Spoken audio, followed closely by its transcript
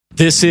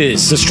This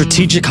is the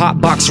Strategic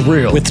Hotbox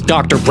Reel with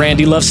Dr.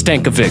 Brandy Love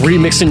Stankovic,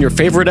 remixing your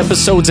favorite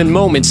episodes and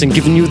moments and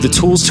giving you the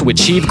tools to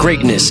achieve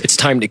greatness. It's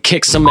time to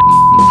kick some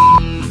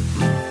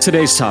ass.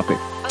 Today's topic,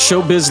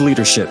 showbiz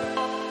leadership.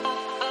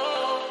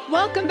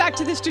 Welcome back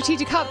to the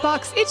Strategic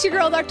Hotbox. It's your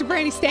girl, Dr.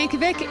 Brandy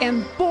Stankovic,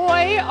 and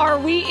boy, are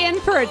we in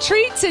for a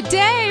treat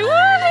today.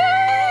 Woohoo!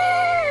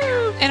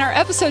 And our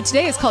episode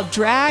today is called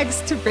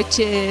Drags to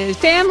Riches,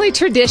 Family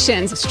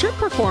Traditions, Strip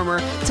Performer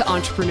to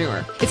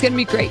Entrepreneur. It's going to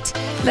be great.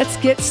 Let's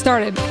get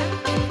started.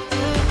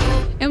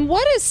 And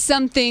what is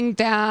something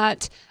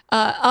that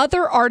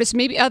other artists,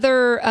 maybe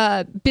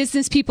other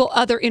business people,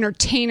 other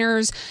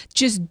entertainers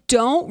just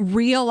don't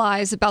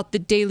realize about the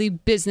daily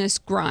business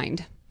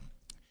grind?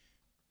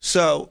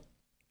 So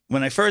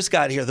when I first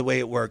got here, the way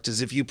it worked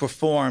is if you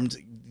performed,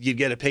 you'd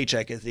get a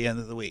paycheck at the end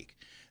of the week.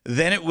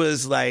 Then it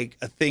was like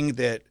a thing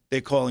that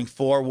they're calling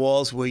four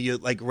walls, where you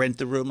like rent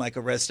the room like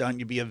a restaurant,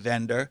 you'd be a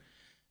vendor.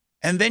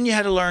 And then you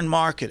had to learn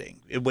marketing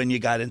when you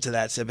got into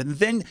that stuff. And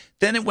then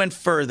it went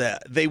further.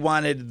 They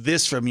wanted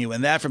this from you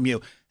and that from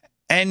you.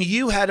 And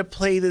you had to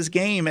play this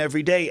game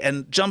every day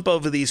and jump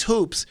over these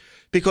hoops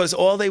because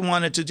all they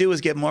wanted to do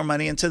was get more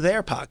money into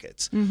their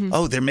pockets. Mm-hmm.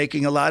 Oh, they're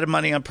making a lot of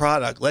money on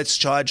product. Let's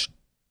charge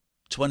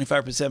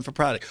 25% for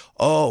product.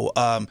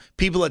 Oh,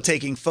 people are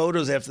taking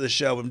photos after the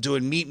show and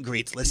doing meet and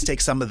greets. Let's take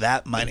some of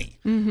that money.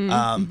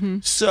 Mm-hmm,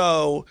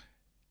 So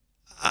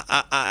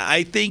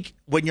I think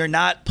when you're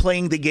not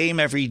playing the game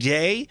every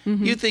day,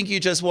 you think you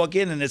just walk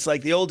in and it's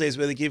like the old days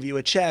where they give you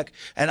a check.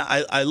 And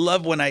I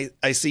love when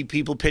I see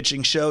people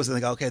pitching shows and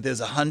they go, okay, there's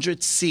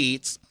 100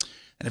 seats.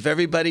 And if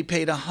everybody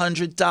paid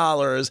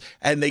 $100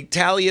 and they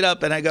tally it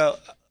up and I go,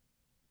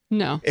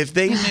 no. If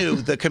they knew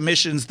the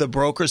commissions the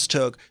brokers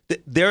took,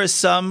 there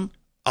is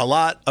a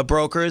lot of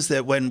brokers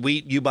that when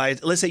you buy,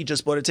 let's say you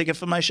just bought a ticket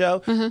for my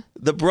show,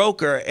 the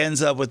broker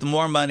ends up with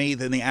more money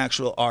than the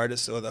actual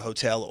artist or the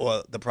hotel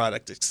or the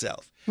product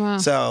itself. Wow.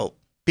 So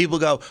people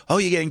go, oh,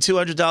 you're getting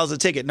 $200 a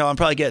ticket. No, I'm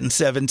probably getting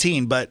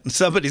 17, but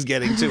somebody's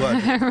getting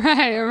 200.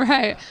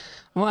 Right.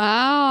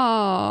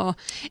 Wow.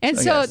 And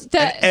so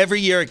and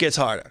every year it gets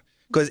harder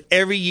because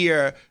every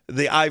year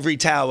the ivory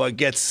tower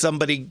gets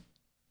somebody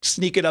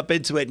sneaking up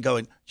into it and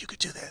going, you could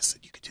do this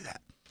and you could do that.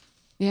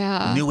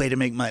 Yeah. New way to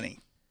make money.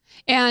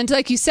 And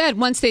like you said,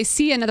 once they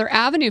see another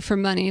avenue for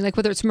money, like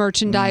whether it's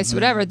merchandise,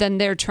 whatever, then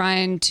they're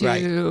trying to...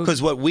 Right.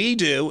 Because what we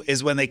do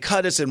is when they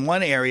cut us in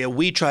one area,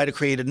 we try to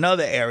create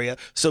another area.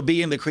 So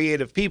being the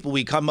creative people,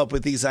 we come up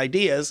with these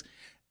ideas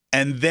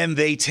and then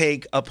they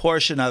take a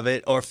portion of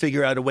it or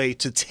figure out a way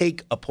to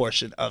take a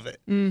portion of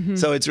it. Mm-hmm.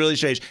 So it's really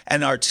strange.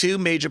 And our two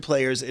major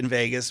players in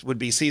Vegas would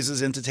be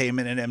Caesars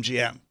Entertainment and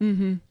MGM.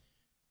 Mm-hmm.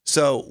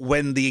 So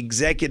when the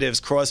executives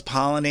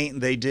cross-pollinate,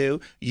 and they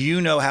do, you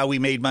know how we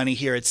made money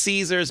here at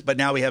Caesars, but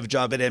now we have a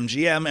job at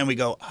MGM, and we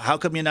go, how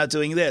come you're not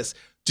doing this?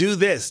 Do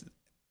this.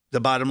 The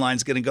bottom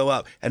line's going to go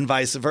up, and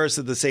vice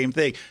versa, the same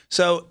thing.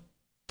 So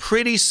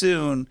pretty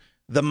soon,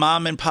 the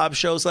mom and pop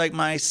shows like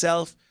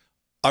myself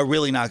are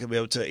really not going to be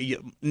able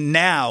to.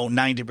 Now,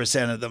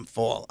 90% of them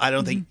fall. I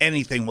don't think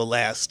anything will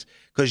last.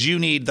 Because you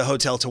need the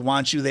hotel to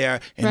want you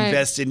there,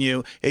 invest in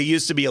you. It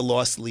used to be a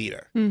lost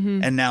leader,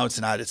 and now it's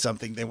not. It's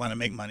something they want to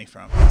make money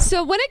from.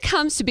 So when it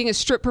comes to being a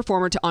strip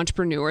performer to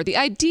entrepreneur, the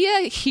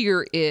idea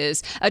here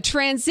is a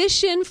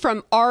transition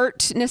from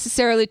art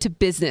necessarily to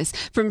business,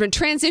 from a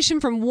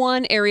transition from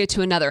one area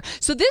to another.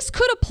 So this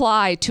could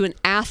apply to an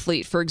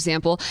athlete, for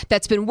example,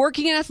 that's been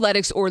working in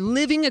athletics or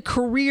living a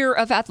career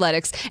of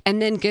athletics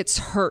and then gets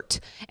hurt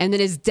and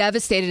then is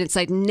devastated. It's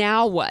like,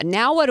 now what?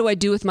 Now what do I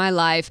do with my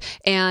life?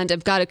 And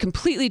I've got to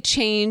completely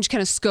change kind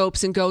of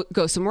scopes and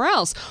go somewhere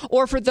else.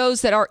 Or for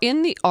those that are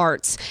in the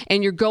arts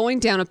and you're going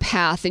down a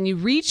path and you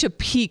reach a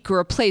peak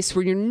or a place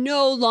where you're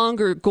no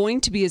longer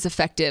going to be as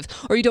effective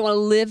or you don't want to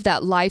live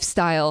that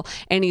lifestyle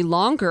any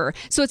longer.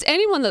 So it's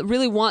anyone that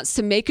really wants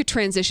to make a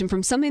transition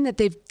from something that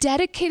they've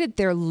dedicated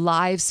their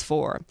lives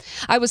for.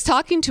 I was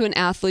talking to an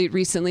athlete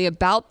recently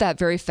about that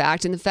very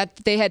fact and the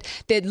fact that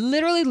they'd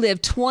literally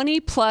lived 20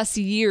 plus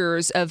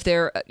years of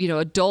their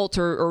adult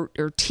or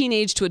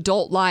teenage to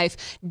adult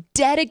life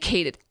dedicated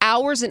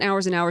hours and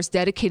hours and hours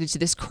dedicated to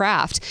this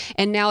craft,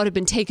 and now it had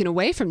been taken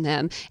away from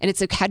them. And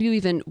it's like, what do you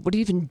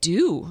even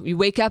do? You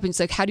wake up and it's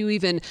like, how do you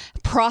even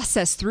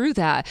process through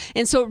that?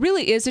 And so it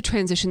really is a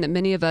transition that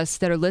many of us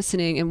that are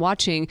listening and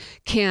watching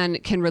can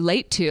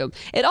relate to.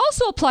 It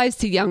also applies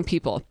to young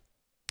people.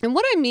 And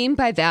what I mean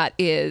by that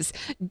is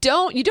you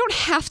don't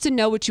have to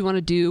know what you want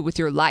to do with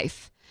your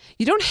life.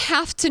 You don't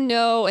have to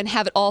know and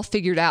have it all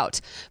figured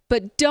out,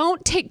 but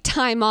don't take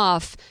time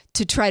off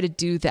to try to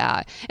do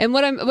that. And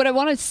what I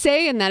want to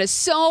say in that is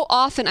so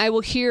often I will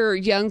hear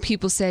young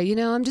people say,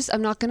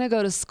 I'm not going to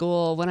go to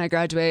school when I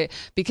graduate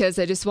because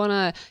I just want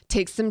to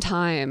take some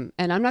time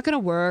and I'm not going to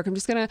work. I'm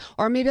just going to,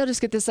 or maybe I'll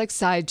just get this like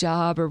side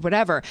job or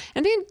whatever.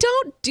 And then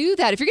don't do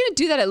that. If you're going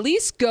to do that, at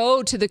least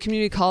go to the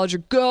community college or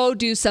go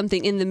do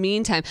something in the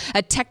meantime,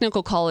 a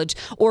technical college,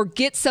 or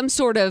get some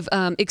sort of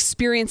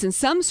experience in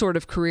some sort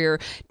of career.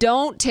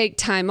 Don't take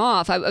time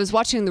off. I was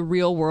watching The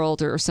Real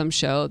World or some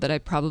show that I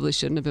probably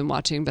shouldn't have been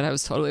watching, but but I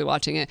was totally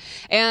watching it.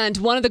 And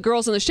one of the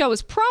girls on the show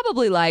was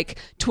probably like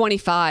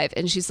 25.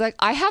 And she's like,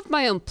 I have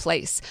my own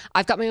place.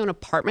 I've got my own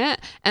apartment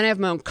and I have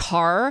my own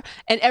car.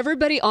 And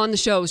everybody on the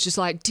show was just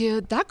like,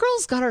 dude, that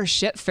girl's got her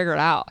shit figured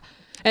out.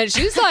 And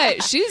she's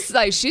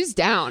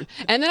down.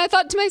 And then I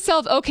thought to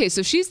myself, okay,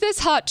 so she's this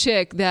hot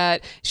chick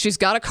that she's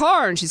got a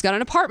car and she's got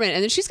an apartment.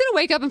 And then she's going to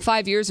wake up in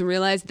 5 years and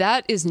realize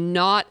that is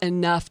not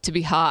enough to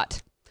be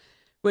hot.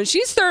 When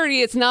she's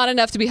 30, it's not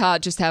enough to be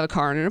hot just to have a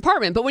car and an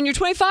apartment. But when you're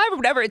 25 or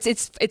whatever,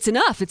 it's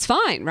enough. It's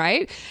fine,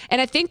 right?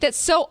 And I think that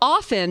so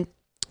often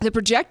the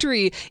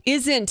trajectory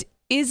isn't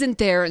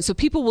there. And so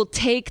people will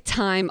take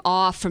time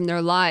off from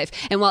their life.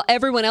 And while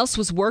everyone else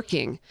was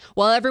working,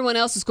 while everyone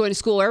else was going to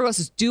school, everyone else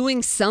was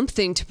doing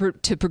something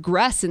to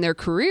progress in their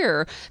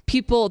career,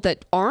 people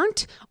that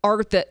aren't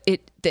are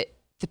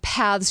the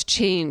paths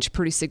change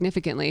pretty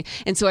significantly.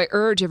 And so I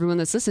urge everyone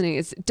that's listening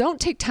is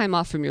don't take time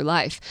off from your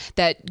life,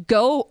 that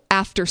go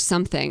after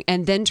something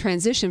and then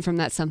transition from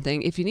that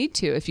something if you need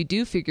to, if you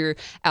do figure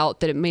out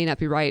that it may not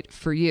be right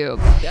for you.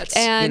 That's,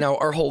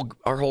 our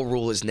whole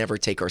rule is never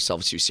take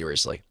ourselves too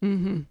seriously.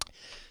 Mm-hmm.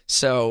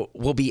 So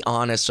we'll be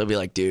honest. We'll be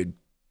like, dude,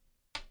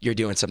 you're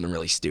doing something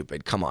really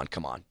stupid. Come on.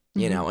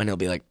 You know, and he'll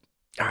be like,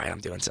 all right, I'm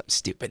doing something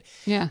stupid.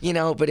 Yeah. You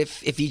know, but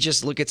if you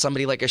just look at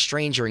somebody like a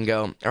stranger and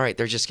go, all right,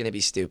 they're just going to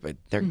be stupid.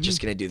 They're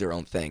just going to do their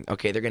own thing.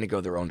 Okay, they're going to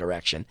go their own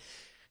direction.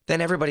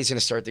 Then everybody's going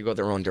to start to go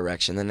their own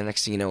direction. Then the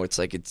next thing you know, it's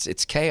like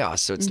it's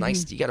chaos. So it's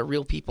nice. You got to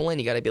reel people in.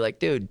 You got to be like,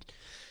 dude,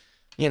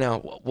 you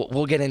know,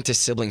 we'll get into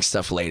sibling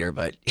stuff later.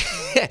 But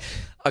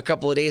a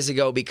couple of days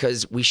ago,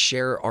 because we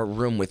share our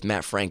room with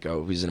Matt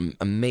Franco, who's an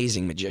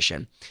amazing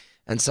magician.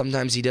 And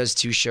sometimes he does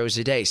 2 shows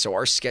a day. So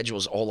our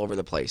schedule's all over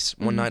the place.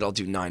 One night I'll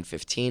do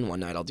 9:15. One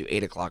night I'll do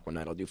 8 o'clock. One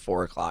night I'll do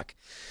 4 o'clock.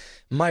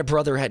 My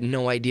brother had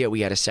no idea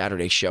we had a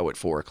Saturday show at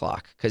 4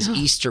 o'clock because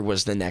Easter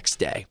was the next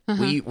day.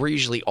 We're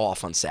usually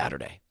off on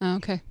Saturday. Oh,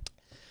 okay.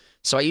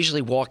 So I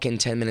usually walk in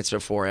 10 minutes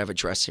before. I have a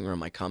dressing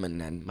room. I come in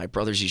and my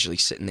brother's usually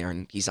sitting there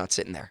and he's not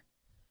sitting there.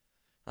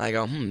 I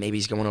go, maybe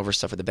he's going over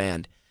stuff with the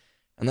band.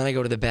 And then I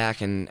go to the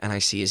back and I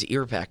see his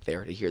ear back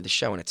there to hear the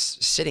show and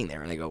it's sitting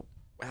there. And I go,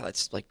 wow,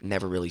 that's like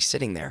never really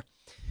sitting there.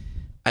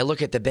 I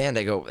look at the band.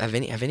 I go, have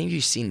any of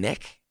you seen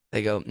Nick?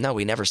 They go, no,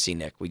 we never see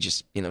Nick. We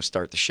just,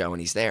 start the show and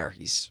he's there.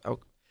 He's,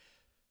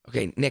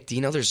 okay, Nick, do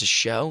you know there's a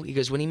show? He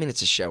goes, what do you mean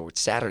it's a show?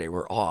 It's Saturday.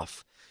 We're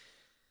off.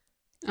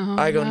 Oh,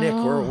 I go, no. Nick,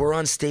 we're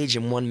on stage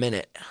in 1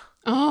 minute.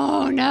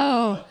 Oh,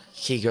 no.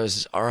 He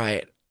goes, all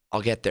right,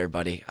 I'll get there,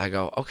 buddy. I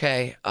go,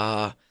 okay.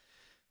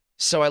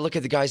 So I look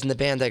at the guys in the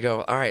band. I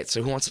go, all right,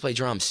 so who wants to play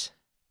drums?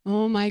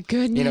 Oh, my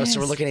goodness. So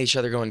we're looking at each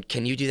other going,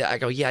 can you do that? I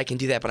go, yeah, I can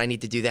do that, but I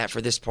need to do that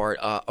for this part.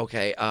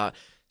 Okay.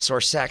 So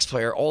our sax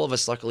player, all of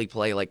us luckily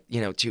play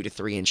 2 to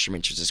 3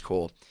 instruments, which is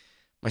cool.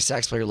 My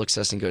sax player looks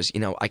at us and goes,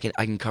 I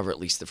can cover at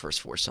least the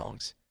first 4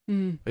 songs.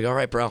 We go, all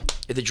right, bro,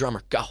 you're the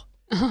drummer. Go.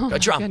 Go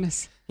drum.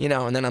 Goodness.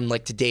 And then I'm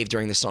like to Dave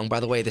during the song, by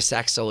the way, the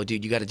sax solo,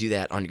 dude, you got to do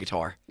that on your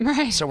guitar.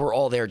 Right. So we're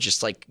all there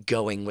just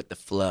going with the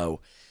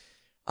flow.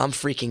 I'm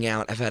freaking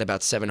out. I've had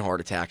about 7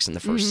 heart attacks in the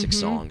first 6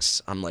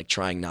 songs. I'm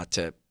trying not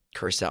to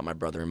curse out my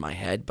brother in my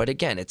head. But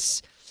again,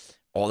 it's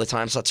all the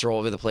time slots are all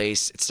over the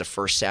place. It's the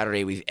first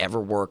Saturday we've ever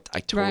worked. I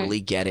totally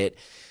get it.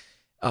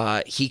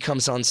 He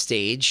comes on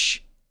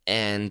stage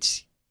and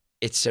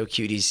it's so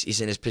cute. He's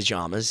in his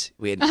pajamas.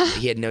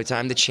 He had no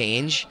time to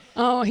change.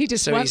 Oh, he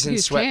just he's in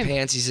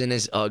sweatpants. He's in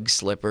his Ugg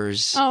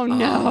slippers. Oh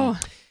no.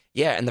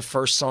 Yeah, and the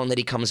first song that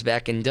he comes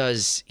back and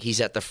does, he's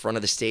at the front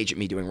of the stage at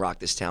me doing Rock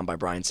This Town by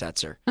Brian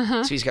Setzer.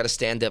 So he's got a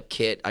stand-up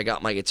kit. I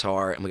got my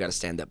guitar, and we got a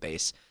stand-up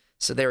bass.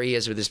 So there he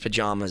is with his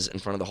pajamas in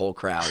front of the whole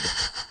crowd.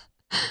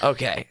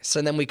 Okay,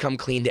 so then we come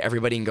clean to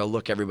everybody and go,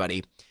 look,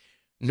 everybody,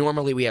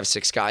 normally we have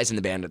 6 guys in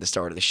the band at the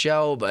start of the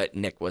show, but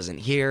Nick wasn't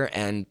here,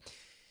 and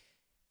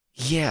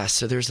yeah,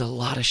 so there's a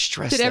lot of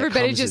stress. Did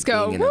everybody just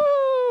go,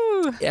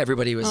 woo?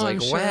 Everybody was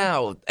like, sure.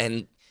 Wow,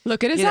 and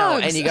look at his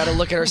Uggs. And you got to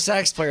look at our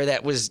sax player.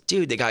 That was,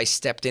 dude, the guy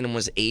stepped in and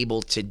was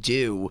able to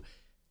do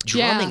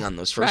drumming on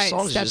those first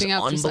songs. It was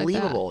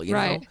unbelievable, you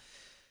know?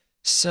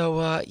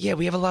 So,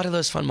 we have a lot of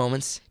those fun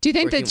moments. Do you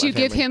think that you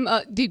gave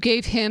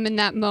him in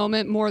that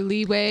moment more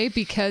leeway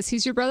because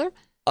he's your brother?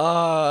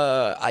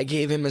 I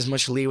gave him as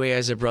much leeway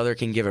as a brother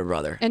can give a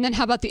brother. And then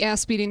how about the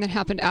ass beating that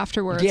happened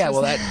afterwards? Yeah,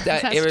 well,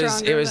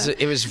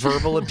 it was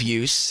verbal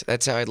abuse.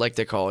 That's how I'd like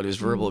to call it. It was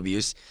verbal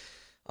abuse.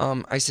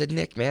 I said,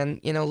 Nick,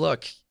 man,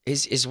 look,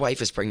 his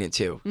wife is pregnant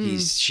too.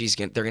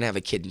 They're gonna have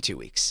a kid in 2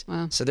 weeks.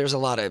 Wow. So there's a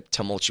lot of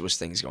tumultuous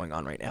things going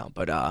on right now.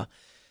 But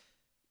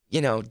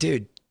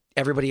dude,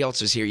 everybody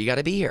else is here. You got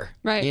to be here.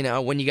 Right.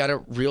 When you got to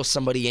reel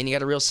somebody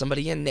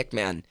in, Nick,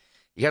 man.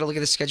 You got to look at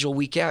the schedule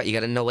week out. You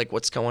got to know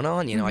what's going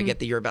on. I get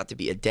that you're about to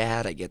be a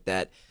dad. I get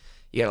that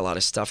you got a lot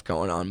of stuff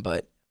going on,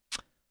 but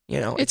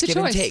it's give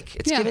and take.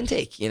 It's give and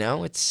take.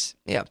 It's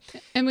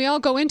And we all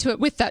go into it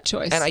with that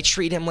choice. And I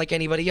treat him like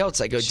anybody else.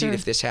 I go, dude,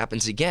 if this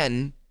happens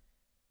again,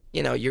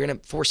 you're gonna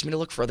force me to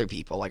look for other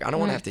people. I don't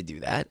want to have to do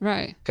that.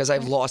 Right. Because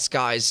I've lost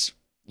guys,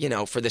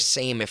 for the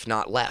same, if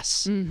not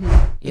less.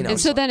 And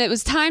so then it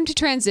was time to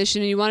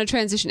transition, and you want to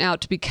transition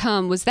out to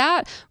become. Was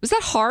that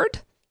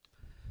hard?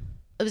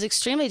 was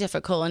extremely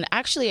difficult. And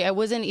actually, I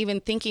wasn't even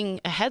thinking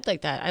ahead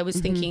like that. I was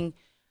thinking,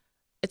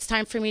 it's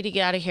time for me to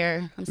get out of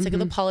here. I'm sick of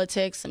the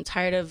politics. I'm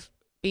tired of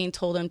being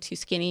told I'm too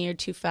skinny or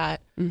too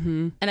fat.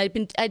 And I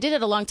did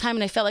it a long time,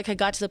 and I felt like I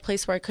got to the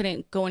place where I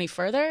couldn't go any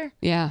further.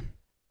 Yeah.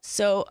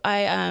 So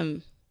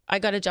I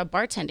got a job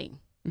bartending.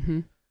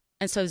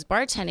 And so I was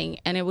bartending,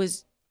 and it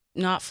was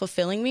not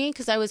fulfilling me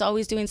because I was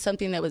always doing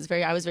something that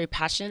I was very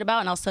passionate about,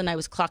 and all of a sudden I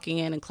was clocking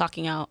in and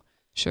clocking out.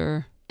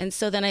 Sure. And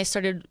so then I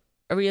started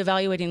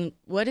reevaluating,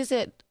 what is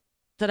it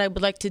that I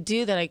would like to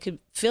do that I could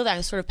feel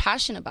that sort of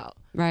passion about.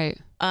 Right.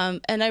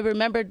 And I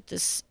remembered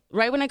this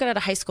right when I got out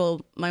of high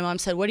school. My mom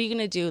said, "What are you going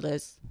to do,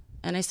 Liz?"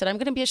 And I said, "I'm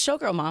going to be a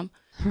showgirl, Mom."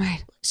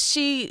 Right.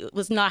 She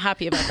was not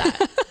happy about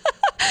that.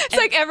 It's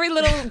like every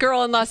little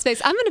girl in Las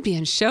Vegas, I'm going to be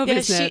in show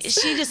business.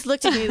 She just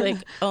looked at me like,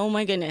 oh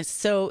my goodness.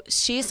 So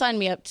she signed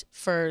me up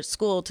for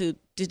school to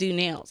do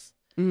nails.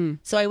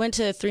 So I went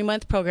to a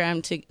 3-month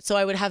program so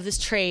I would have this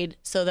trade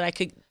so that I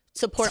could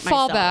support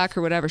myself. Fallback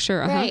or whatever,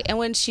 sure. Right. And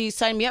when she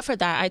signed me up for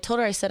that, I told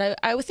her, I said,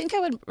 I would think I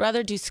would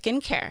rather do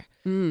skincare.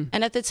 And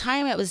at the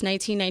time, it was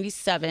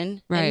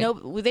 1997. Right.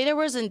 And there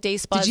wasn't day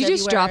spas. Did you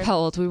just everywhere. drop how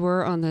old we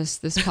were on this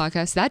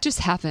podcast? That just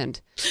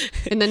happened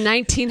in the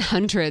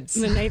 1900s.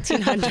 In the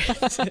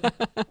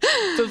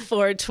 1900s.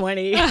 Before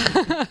 20.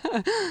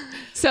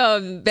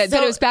 So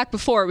it was back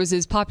before it was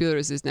as popular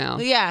as it is now.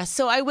 Yeah.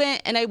 So I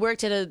went and I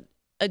worked at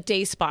a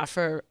day spa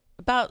for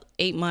about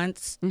 8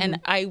 months.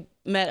 And I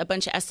met a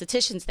bunch of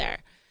estheticians there.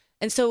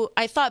 And so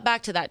I thought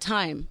back to that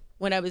time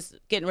when I was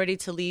getting ready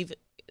to leave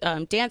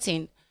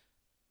dancing.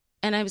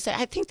 And I was like,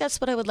 I think that's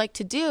what I would like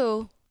to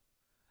do.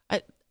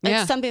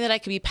 It's something that I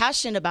could be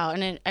passionate about.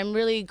 And I'm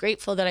really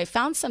grateful that I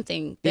found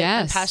something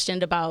that I'm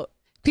passionate about.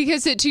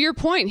 Because to your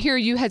point here,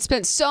 you had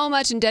spent so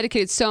much and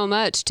dedicated so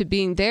much to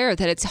being there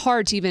that it's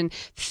hard to even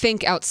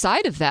think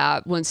outside of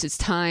that once it's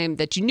time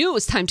that you knew it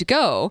was time to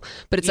go.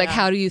 But it's like,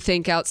 how do you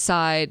think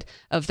outside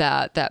of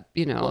that,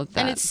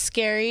 And it's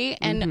scary.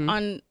 And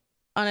on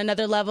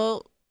another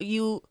level,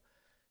 you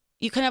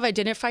kind of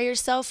identify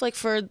yourself. Like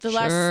for the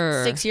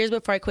last 6 years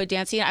before I quit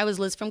dancing, I was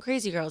Liz from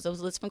Crazy Girls.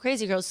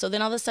 So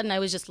then all of a sudden I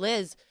was just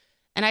Liz,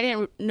 and I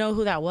didn't know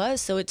who that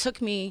was. So it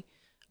took me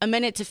a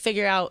minute to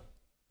figure out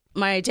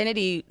my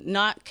identity,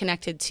 not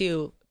connected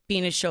to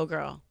being a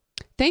showgirl.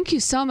 Thank you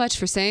so much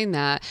for saying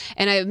that.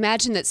 And I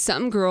imagine that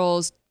some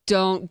girls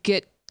don't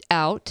get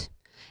out,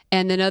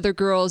 and then other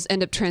girls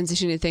end up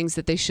transitioning to things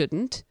that they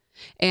shouldn't.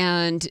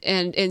 And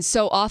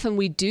so often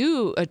we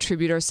do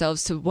attribute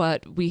ourselves to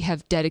what we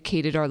have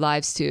dedicated our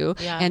lives to.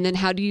 Yeah. And then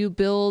how do you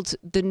build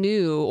the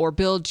new, or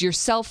build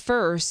yourself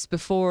first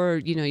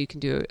before, you can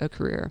do a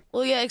career?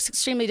 Well, yeah, it's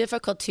extremely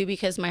difficult too,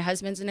 because my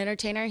husband's an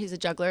entertainer. He's a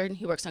juggler and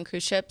he works on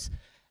cruise ships.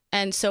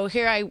 And so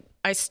here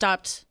I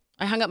stopped.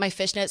 I hung up my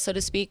fishnet, so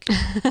to speak.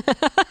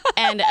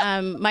 And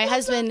my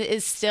husband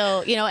is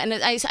still, and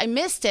I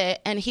missed it.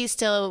 And he's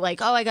still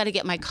like, oh, I got to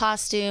get my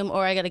costume,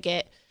 or I got to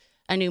get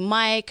a new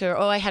mic, or,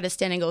 oh, I had a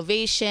standing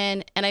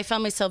ovation. And I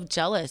found myself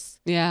jealous.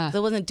 Yeah. I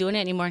wasn't doing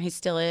it anymore, and he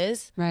still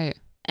is. Right.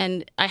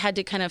 And I had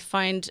to kind of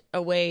find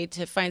a way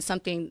to find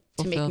something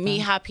to make me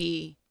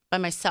happy by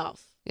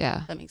myself.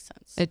 Yeah. If that makes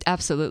sense. It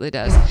absolutely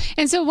does.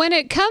 And so when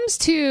it comes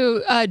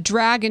to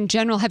drag in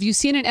general, have you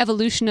seen an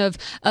evolution of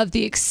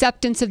the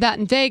acceptance of that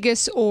in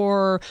Vegas,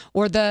 or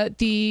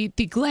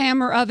the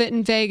glamour of it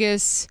in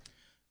Vegas?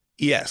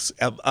 Yes.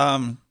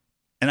 And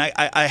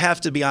I have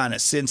to be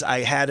honest, since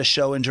I had a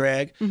show in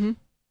drag,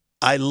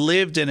 I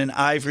lived in an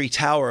ivory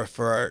tower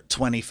for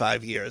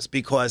 25 years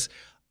because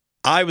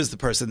I was the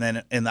person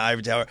then in the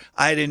ivory tower.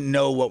 I didn't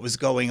know what was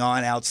going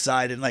on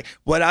outside. And like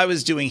what I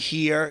was doing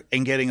here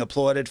and getting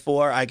applauded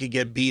for, I could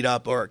get beat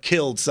up or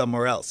killed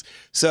somewhere else.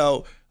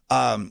 So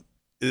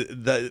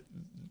the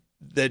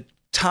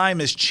time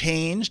has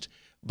changed,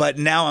 but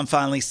now I'm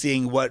finally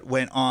seeing what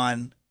went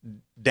on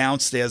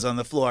downstairs on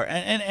the floor,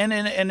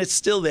 and it's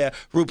still there.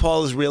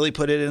 RuPaul has really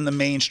put it in the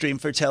mainstream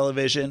for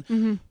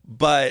television,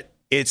 but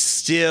it's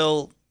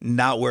still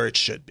not where it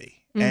should be.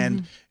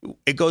 And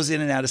it goes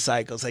in and out of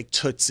cycles, like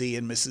Tootsie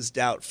and Mrs.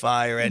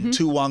 Doubtfire and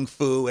Tu Wong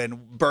Fu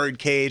and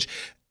Birdcage.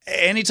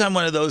 Anytime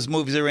one of those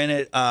movies are in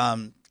it,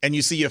 and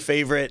you see your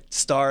favorite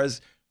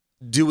stars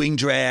doing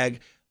drag,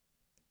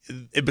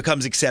 it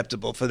becomes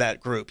acceptable for that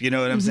group. You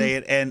know what I'm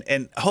saying?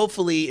 And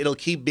hopefully it'll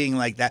keep being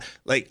like that.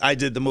 Like I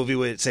did the movie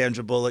with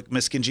Sandra Bullock,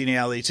 Miss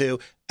Congeniality 2,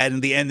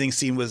 and the ending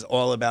scene was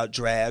all about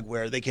drag,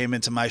 where they came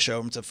into my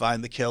showroom to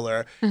find the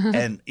killer.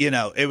 And,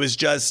 it was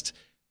just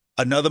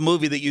another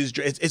movie that used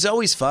drag. It's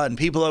always fun.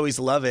 People always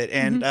love it.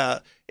 And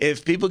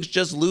if people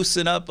just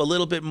loosen up a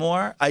little bit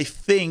more, I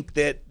think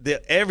that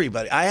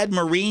everybody, I had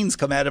Marines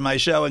come out of my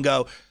show and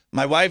go,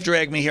 my wife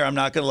dragged me here. I'm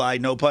not going to lie.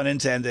 No pun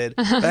intended.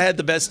 I had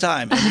the best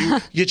time.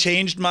 And you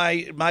changed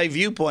my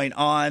viewpoint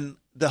on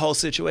the whole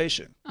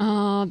situation.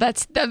 Oh,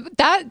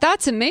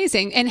 that's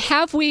amazing. And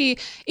have we,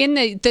 in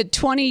the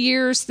 20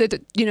 years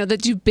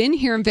that you've been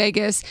here in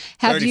Vegas,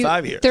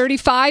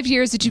 35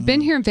 years that you've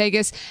been here in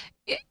Vegas,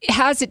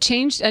 has it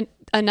changed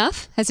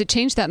enough? Has it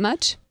changed that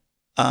much?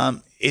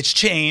 It's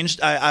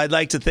changed. I'd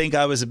like to think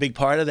I was a big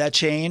part of that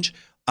change.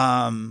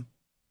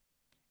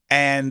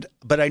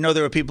 But I know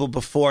there were people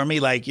before me,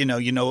 like, you know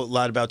a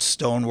lot about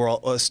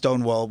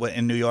Stonewall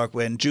in New York.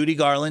 When Judy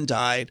Garland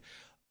died,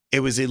 it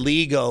was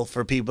illegal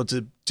for people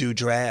to do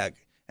drag.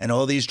 And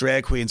all these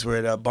drag queens were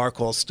at a bar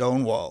called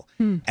Stonewall.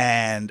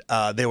 And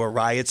there were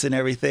riots and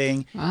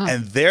everything. Wow.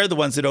 And they're the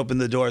ones that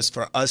opened the doors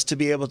for us to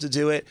be able to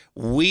do it.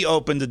 We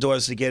opened the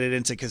doors to get it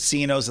into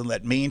casinos and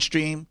let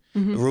mainstream.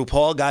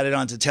 RuPaul got it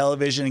onto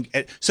television.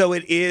 So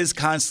it is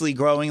constantly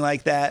growing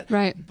like that.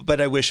 Right.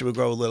 But I wish it would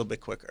grow a little bit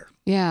quicker.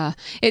 Yeah,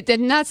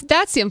 and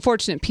that's the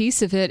unfortunate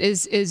piece of it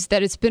is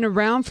that it's been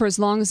around for as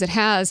long as it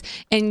has,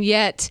 and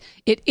yet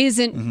it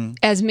isn't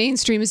as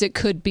mainstream as it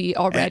could be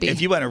already. And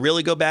if you want to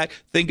really go back,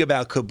 think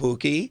about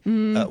Kabuki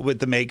with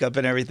the makeup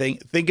and everything.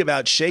 Think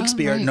about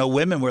Shakespeare. right. No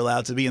women were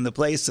allowed to be in the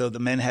play, so the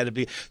men had to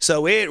be.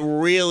 So it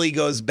really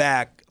goes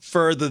back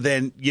further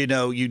than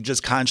you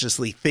just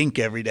consciously think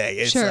every day.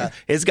 It's Sure.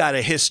 It's got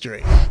a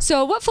history.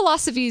 So what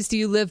philosophies do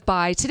you live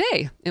by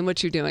today in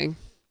what you're doing?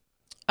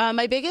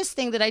 My biggest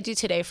thing that I do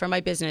today for my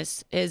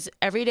business is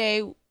every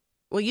day,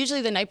 well,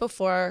 usually the night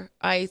before,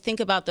 I think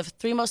about the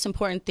 3 most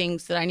important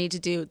things that I need to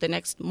do the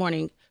next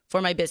morning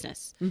for my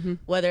business,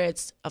 whether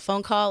it's a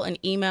phone call, an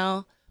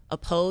email, a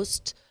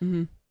post,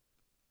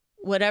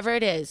 whatever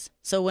it is.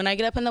 So when I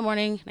get up in the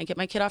morning and I get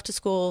my kid off to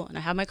school and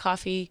I have my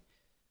coffee,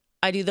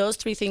 I do those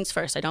 3 things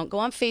first. I don't go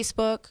on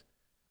Facebook.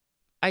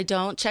 I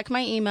don't check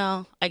my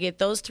email. I get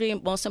those 3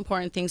 most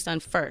important things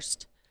done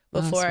first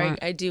before smart.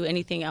 I do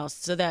anything else,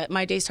 so that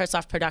my day starts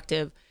off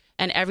productive.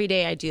 And every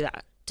day I do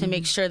that to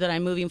make sure that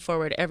I'm moving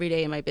forward every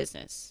day in my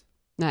business.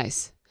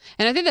 Nice.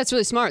 And I think that's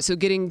really smart. So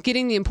getting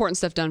the important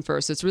stuff done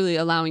first, it's really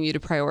allowing you to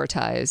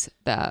prioritize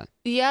that.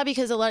 Yeah,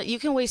 because you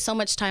can waste so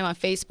much time on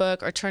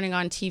Facebook or turning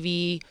on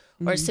TV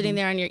or sitting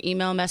there on your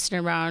email messing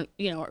around,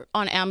 or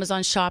on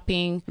Amazon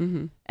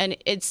shopping, and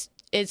it's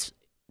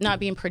not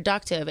being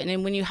productive. And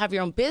then when you have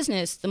your own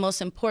business, the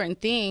most important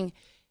thing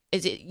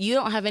is you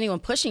don't have anyone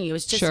pushing you.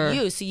 It's just Sure.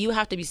 you. So you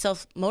have to be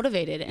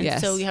self-motivated. And Yes.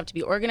 so you have to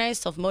be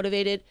organized,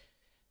 self-motivated,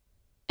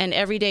 and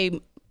every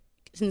day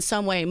in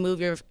some way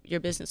move your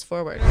business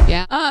forward.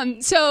 Yeah.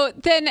 So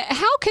then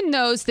how can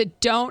those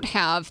that don't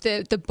have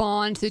the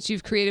bond that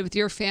you've created with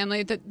your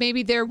family, that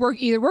maybe they're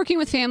either working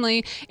with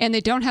family and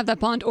they don't have that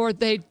bond, or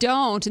they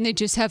don't and they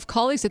just have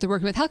colleagues that they're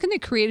working with, how can they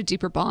create a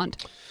deeper bond?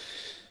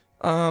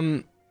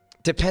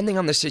 Depending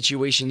on the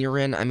situation you're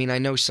in, I mean, I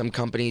know some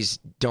companies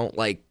don't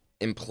like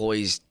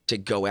employees to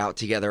go out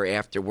together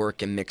after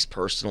work and mix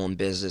personal and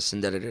business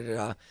and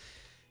da-da-da-da.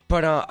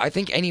 But I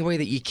think any way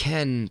that you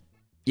can,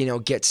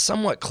 get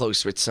somewhat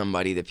close with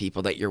somebody, the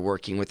people that you're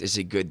working with, is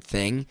a good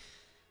thing.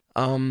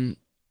 There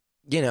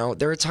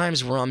are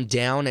times where I'm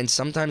down and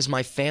sometimes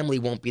my family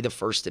won't be the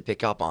first to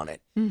pick up on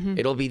it.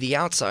 It'll be the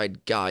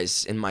outside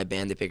guys in my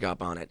band to pick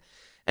up on it.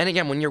 And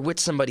again, when you're with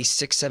somebody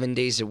 6-7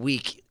 days a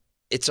week,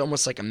 it's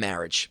almost like a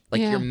marriage.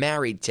 Like you're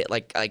married to,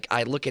 like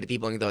I look at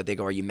people and they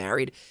go, "Are you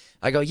married?"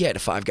 I go, "Yeah, to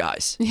 5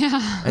 guys."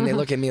 Yeah. And they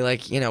look at me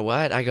like, "You know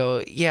what?" I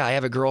go, "Yeah, I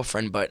have a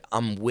girlfriend, but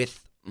I'm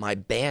with my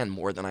band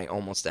more than I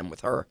almost am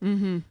with her,"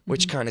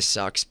 which kind of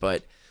sucks.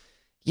 But,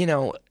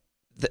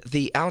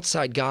 the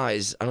outside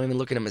guys, I don't even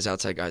look at them as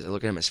outside guys. I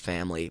look at them as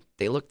family.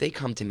 They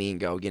come to me and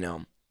go,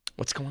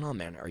 "What's going on,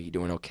 man? Are you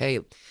doing okay?"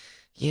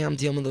 "Yeah, I'm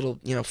dealing with a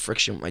little,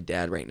 friction with my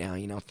dad right now.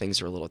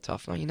 Things are a little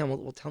tough." "Oh,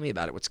 well, tell me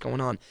about it. What's going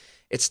on?"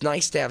 It's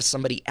nice to have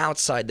somebody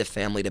outside the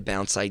family to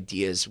bounce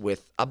ideas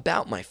with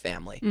about my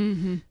family,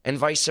 and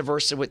vice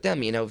versa with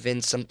them.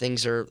 Vince, some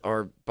things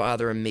are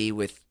bothering me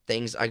with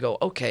things. I go,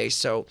 okay,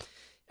 so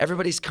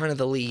everybody's kind of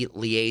the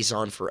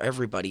liaison for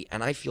everybody,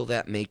 and I feel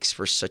that makes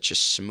for such a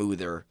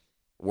smoother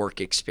work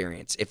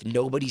experience. If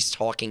nobody's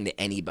talking to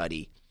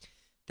anybody,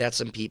 that's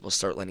when people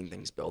start letting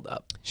things build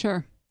up.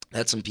 Sure.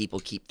 That's when people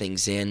keep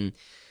things in.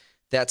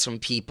 That's when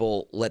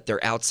people let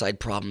their outside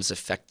problems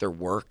affect their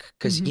work,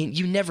 because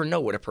you never know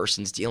what a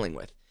person's dealing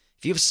with.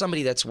 If you have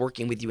somebody that's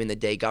working with you in the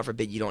day, God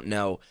forbid you don't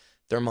know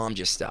their mom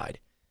just died.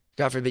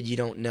 God forbid you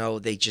don't know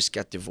they just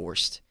got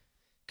divorced.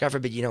 God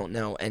forbid you don't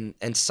know, and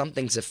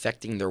something's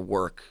affecting their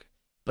work,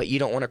 but you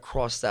don't want to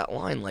cross that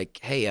line like,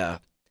 "Hey,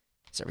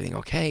 is everything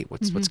okay?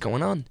 What's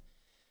going on?"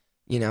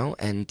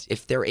 And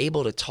if they're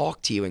able to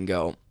talk to you and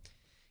go,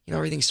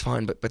 "Everything's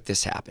fine, but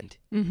this happened."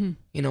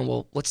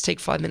 Well, let's take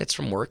 5 minutes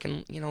from work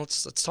and,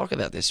 let's talk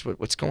about this.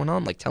 What's going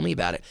on? Like, tell me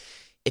about it.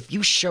 If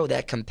you show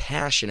that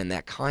compassion and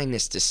that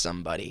kindness to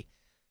somebody,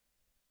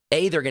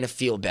 A, they're going to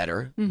feel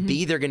better.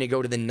 B, they're going to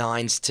go to the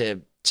nines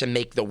to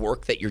make the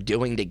work that you're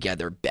doing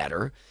together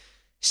better.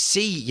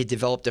 C, you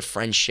developed a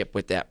friendship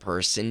with that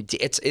person.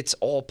 It's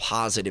all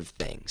positive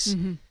things,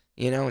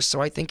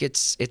 So I think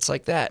it's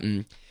like that.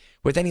 And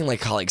with any of my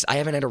colleagues, I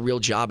haven't had a real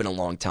job in a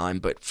long time,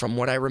 but from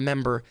what I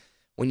remember,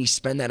 when you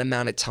spend that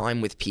amount of time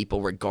with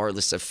people,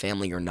 regardless of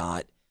family or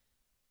not,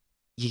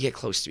 you get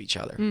close to each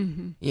other,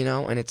 and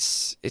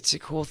it's a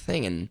cool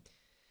thing. And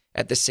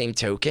at the same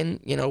token,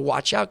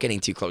 watch out getting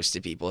too close to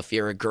people. If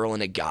you're a girl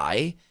and a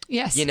guy,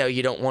 yes,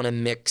 you don't want to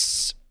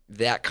mix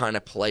that kind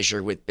of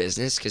pleasure with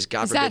business, because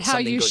God Is that forbid how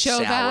something you goes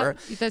show sour.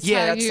 that?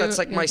 That's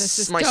like my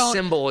just my don't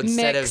symbol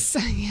instead mix.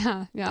 of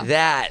yeah.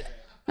 that.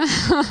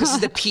 This is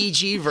the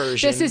PG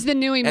version. This is the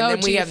new emoji. And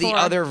then we have the for-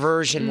 other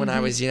version when I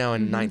was,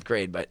 in ninth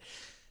grade. But,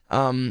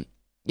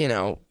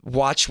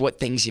 watch what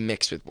things you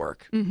mix with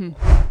work.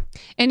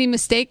 Any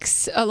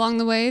mistakes along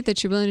the way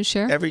that you're willing to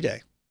share? Every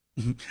day.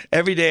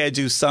 Every day I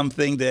do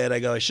something that I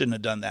go, I shouldn't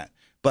have done that.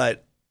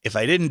 But if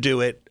I didn't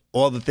do it,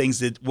 all the things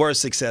that were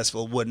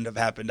successful wouldn't have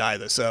happened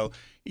either. So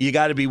you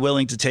got to be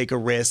willing to take a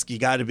risk. You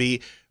got to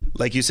be,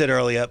 like you said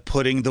earlier,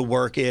 putting the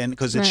work in,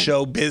 because it's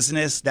show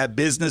business. That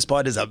business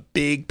part is a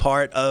big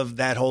part of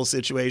that whole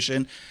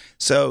situation.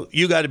 So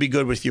you got to be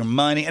good with your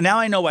money. And now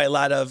I know why a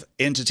lot of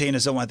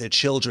entertainers don't want their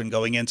children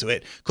going into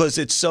it, because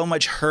it's so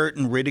much hurt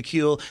and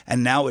ridicule.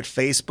 And now with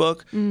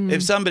Facebook,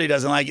 if somebody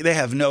doesn't like you, they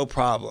have no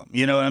problem.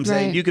 You know what I'm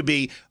saying? Right. You could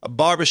be a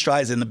Barbra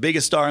Streisand, the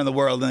biggest star in the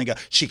world, and they go,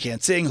 she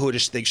can't sing. Who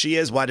does she think she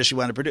is? Why does she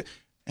want to produce?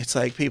 It's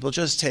like, people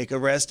just take a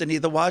rest and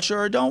either watch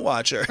her or don't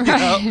watch her. You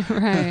know?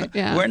 Right.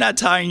 Yeah. We're not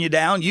tying you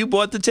down. You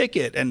bought the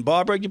ticket, and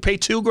Barbara, you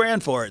paid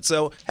 $2,000 for it.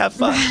 So have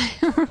fun.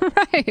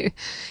 Right.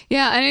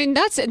 Yeah. I mean,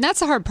 that's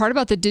the hard part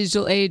about the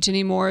digital age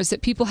anymore, is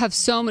that people have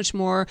so much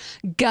more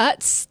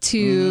guts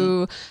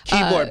to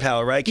Keyboard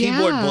power, right?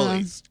 Keyboard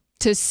bullies.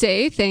 to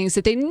say things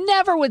that they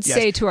never would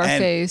say to our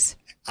And face.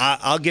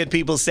 I'll get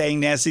people saying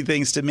nasty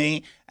things to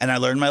me, and I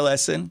learned my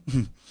lesson.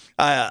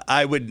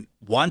 I would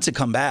want to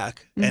come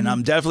back, and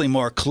I'm definitely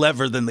more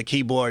clever than the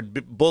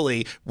keyboard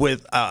bully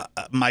with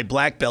my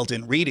black belt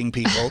in reading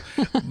people.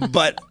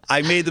 But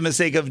I made the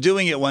mistake of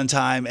doing it one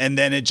time, and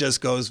then it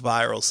just goes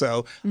viral.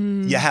 So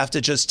you have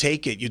to just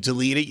take it. You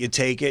delete it, you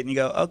take it, and you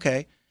go,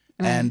 okay.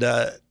 And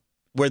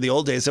where the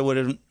old days, I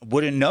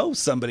wouldn't know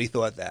somebody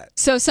thought that.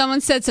 So someone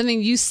said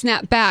something, you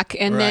snap back,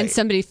 and then Right.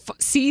 somebody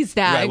sees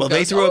that. Right. and Well, they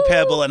goes, threw a "Oh."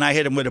 pebble, and I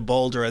hit them with a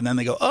boulder, and then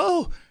they go,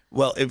 oh.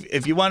 Well,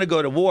 if you want to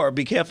go to war,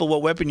 be careful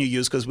what weapon you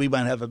use, because we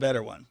might have a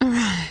better one.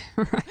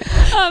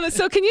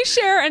 So can you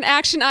share an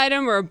action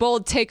item or a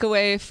bold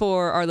takeaway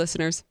for our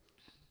listeners?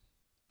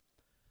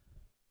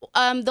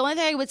 The only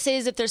thing I would say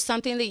is, if there's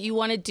something that you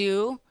want to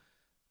do,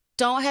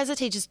 don't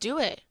hesitate, just do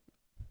it.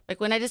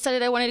 Like when I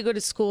decided I wanted to go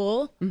to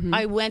school,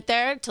 I went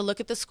there to look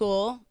at the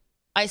school.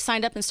 I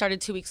signed up and started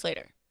 2 weeks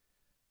later.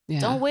 Yeah.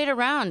 Don't wait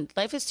around.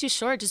 Life is too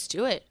short. Just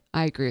do it.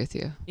 I agree with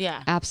you.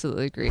 Yeah.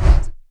 Absolutely agree.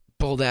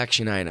 Bold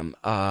action item.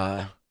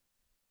 Have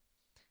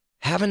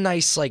a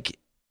nice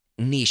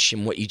niche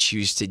in what you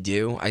choose to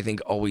do. I think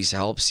always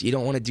helps. You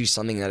don't want to do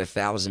something that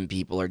 1,000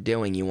 people are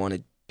doing. You want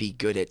to be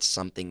good at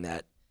something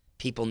that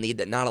people need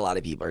that not a lot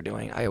of people are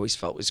doing. I always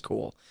felt was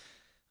cool.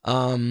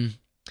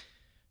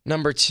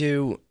 Number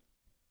 2,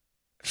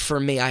 for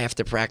me, I have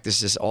to practice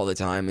this all the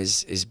time,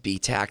 is be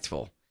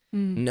tactful.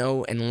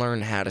 Know and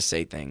learn how to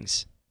say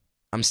things.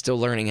 I'm still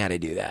learning how to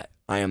do that.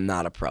 I am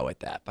not a pro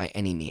at that by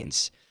any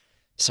means.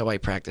 So I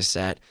practice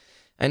that.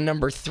 And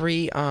number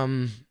 3,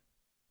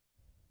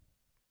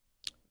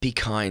 be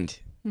kind.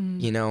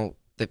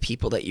 The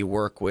people that you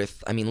work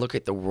with. I mean, look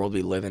at the world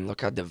we live in.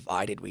 Look how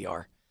divided we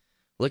are.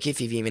 Look, if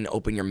you've even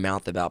opened your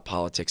mouth about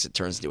politics, it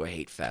turns into a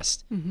hate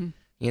fest.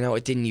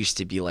 It didn't used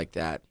to be like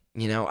that.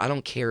 I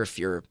don't care if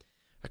you're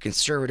a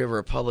conservative or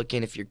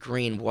Republican, if you're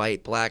green,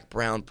 white, black,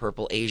 brown,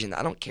 purple, Asian.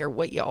 I don't care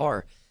what you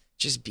are.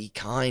 Just be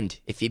kind.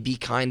 If you be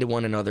kind to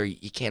one another,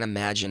 you can't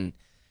imagine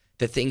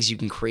the things you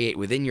can create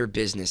within your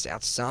business,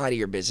 outside of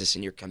your business,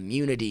 in your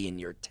community, in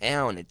your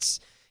town.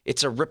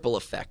 It's a ripple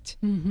effect.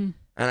 And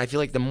I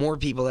feel like the more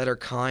people that are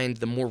kind,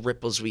 the more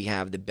ripples we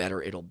have, the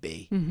better it'll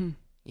be.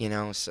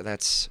 So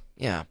that's,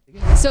 yeah.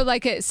 So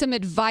some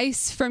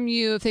advice from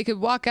you, if they could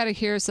walk out of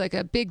here, it's like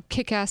a big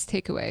kick-ass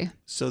takeaway.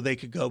 So they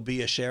could go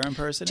be a Cher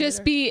impersonator?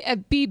 Just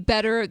be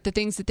better at the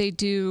things that they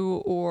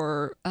do,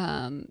 or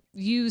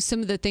use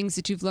some of the things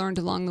that you've learned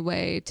along the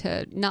way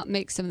to not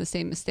make some of the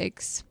same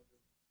mistakes.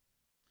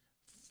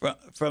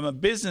 From a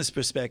business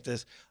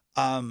perspective,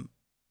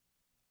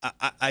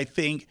 I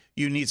think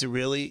you need to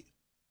really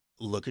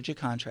look at your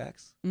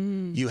contracts.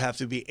 You have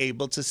to be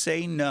able to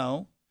say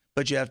no,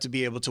 but you have to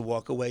be able to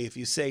walk away if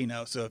you say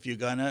no. So if you're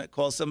going to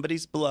call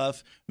somebody's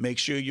bluff, make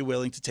sure you're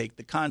willing to take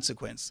the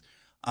consequence.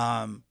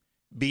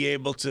 Be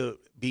able to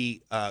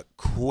be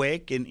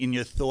quick in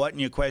your thought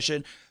and your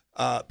question.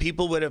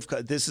 People would have,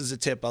 this is a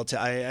tip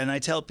and I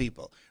tell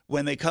people,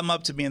 when they come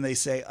up to me and they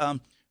say,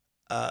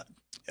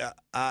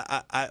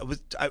 I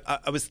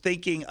was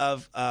thinking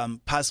of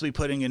possibly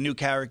putting a new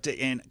character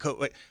in.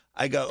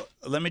 I go,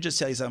 let me just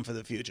tell you something for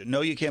the future. No,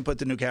 you can't put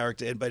the new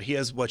character in, but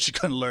here's what you're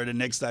going to learn the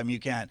next time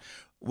you can.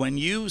 When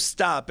you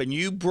stop and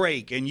you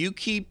break and you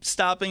keep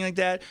stopping like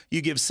that,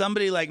 you give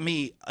somebody like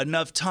me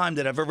enough time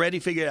that I've already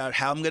figured out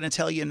how I'm going to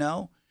tell you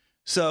no.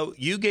 So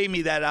you gave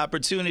me that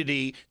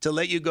opportunity to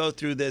let you go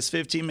through this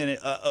 15-minute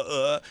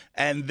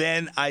and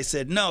then I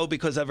said no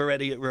because I've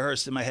already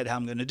rehearsed in my head how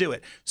I'm going to do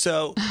it.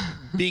 So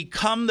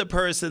become the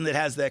person that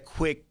has that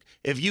quick,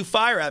 if you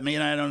fire at me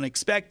and I don't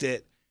expect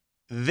it,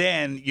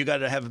 then you got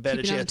to have a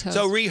better Keep it on chance. your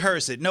So toes.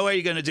 rehearse it. Know how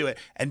you're going to do it.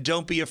 And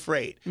don't be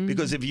afraid.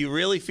 Because if you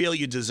really feel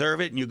you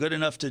deserve it and you're good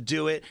enough to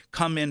do it,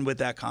 come in with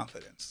that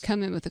confidence.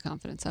 Come in with the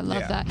confidence. I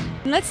love Yeah. that.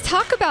 And let's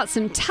talk about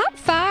some top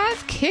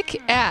 5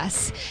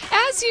 kick-ass.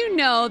 As you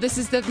know, this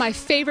is my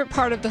favorite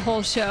part of the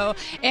whole show,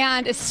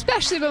 and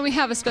especially when we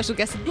have a special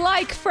guest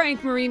like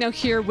Frank Marino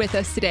here with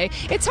us today.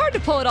 It's hard to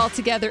pull it all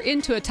together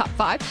into a top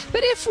 5,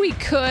 but if we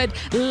could,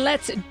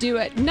 let's do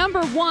it.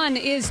 Number 1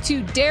 is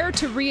to dare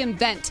to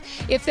reinvent.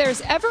 If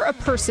there's ever a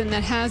person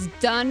that has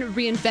done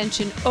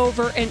reinvention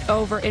over and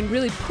over and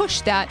really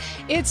pushed that,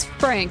 it's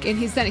Frank. And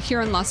he's done it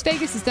here in Las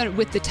Vegas. He's done it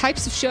with the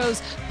types of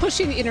shows,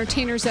 pushing the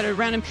entertainers that are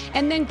around him,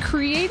 and then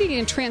creating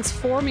and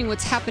transforming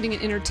what's happening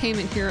in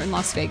entertainment here in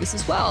Las Vegas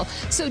as well.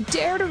 So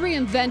dare to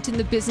reinvent in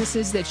the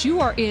businesses that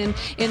you are in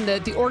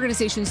the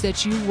organizations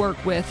that you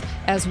work with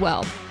as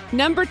well.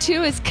 Number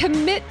 2 is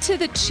commit to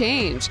the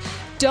change.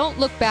 Don't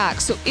look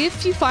back. So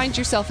if you find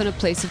yourself in a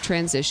place of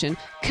transition,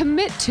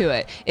 commit to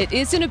it. It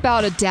isn't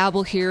about a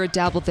dabble here, a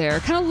dabble there.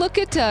 Kind of look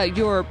at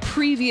your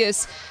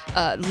previous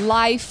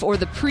life or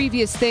the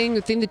previous thing,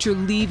 the thing that you're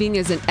leaving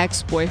as an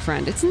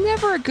ex-boyfriend. It's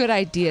never a good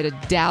idea to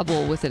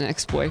dabble with an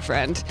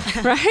ex-boyfriend,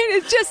 right?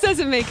 It just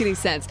doesn't make any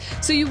sense.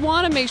 So you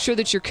want to make sure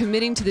that you're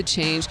committing to the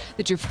change,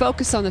 that you're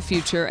focused on the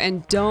future,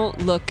 and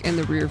don't look in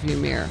the rearview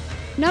mirror.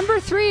 Number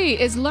 3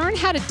 is learn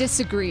how to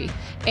disagree.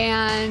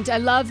 And I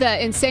love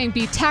that in saying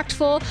be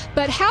tactful,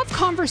 but have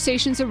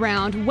conversations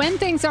around when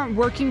things aren't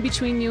working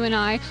between you and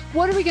I,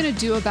 what are we going to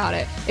do about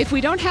it? If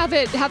we don't have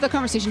the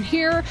conversation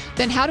here,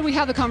 then how do we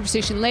have the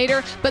conversation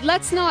later? But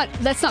let's not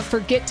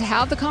forget to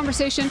have the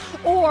conversation,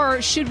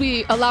 or should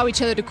we allow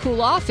each other to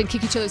cool off and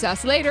kick each other's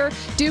ass later?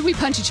 Do we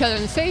punch each other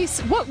in the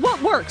face?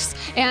 What works?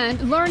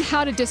 And learn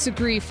how to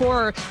disagree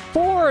before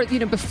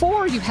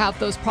you have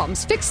those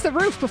problems. Fix the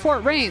roof before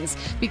it rains,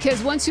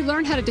 because once you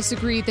learn how to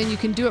disagree, then you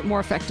can do it more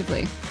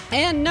effectively.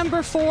 And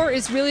number 4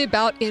 is really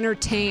about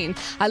entertain.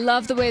 I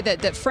love the way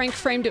that Frank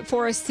framed it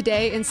for us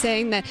today in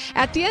saying that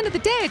at the end of the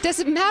day, it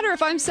doesn't matter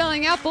if I'm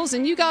selling apples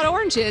and you got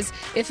oranges.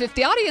 If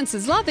the audience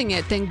is loving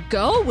it, then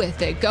go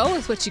with it. Go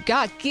with what you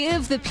got.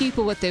 Give the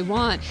people what they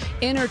want.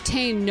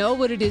 Entertain. Know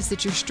what it is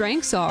that your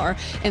strengths are,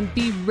 and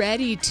be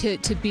ready to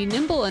be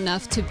nimble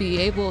enough to be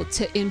able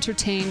to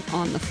entertain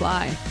on the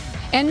fly.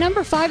 And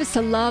number 5 is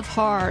to love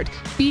hard.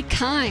 Be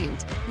kind.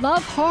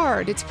 Love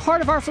hard. It's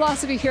part of our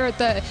philosophy here at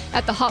the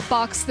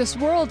Hotbox. This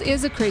world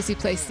is a crazy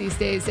place these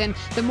days, and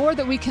the more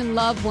that we can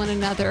love one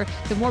another,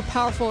 the more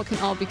powerful it can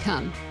all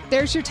become.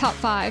 There's your top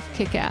 5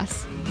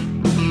 kick-ass.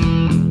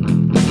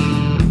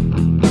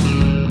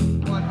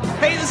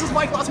 Hey, this is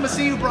Mike Lawson with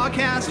CU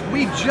Broadcast.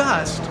 We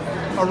just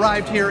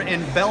arrived here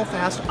in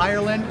Belfast,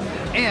 Ireland,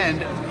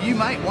 and you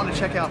might want to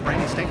check out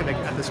Brandy Stankovic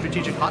at the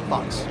Strategic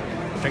Hotbox.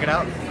 Check it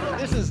out.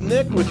 This is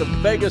Nick with the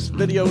Vegas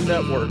Video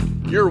Network.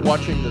 You're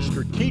watching the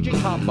Strategic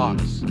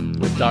Hotbox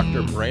with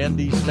Dr.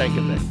 Brandy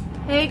Stankovic.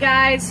 Hey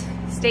guys,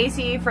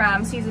 Stacy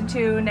from Season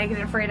 2 Naked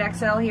and Afraid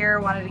XL here.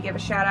 Wanted to give a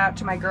shout out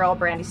to my girl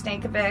Brandy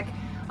Stankovic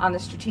on the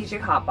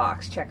Strategic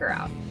Hotbox. Check her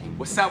out.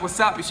 What's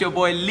up? It's your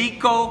boy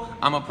Lico.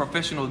 I'm a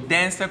professional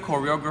dancer,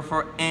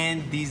 choreographer,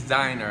 and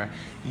designer.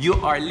 You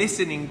are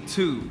listening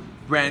to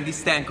Brandy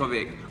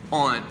Stankovic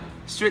on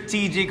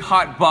Strategic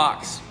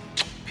Hotbox.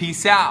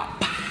 Peace out.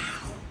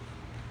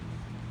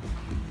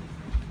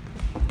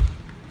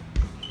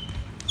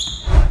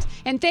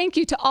 And thank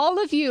you to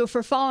all of you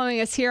for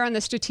following us here on the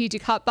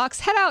Strategic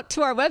Hotbox. Head out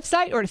to our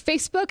website or to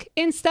Facebook,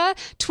 Insta,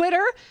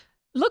 Twitter.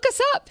 Look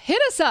us up,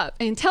 hit us up.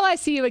 Until I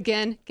see you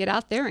again, get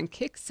out there and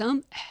kick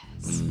some ass.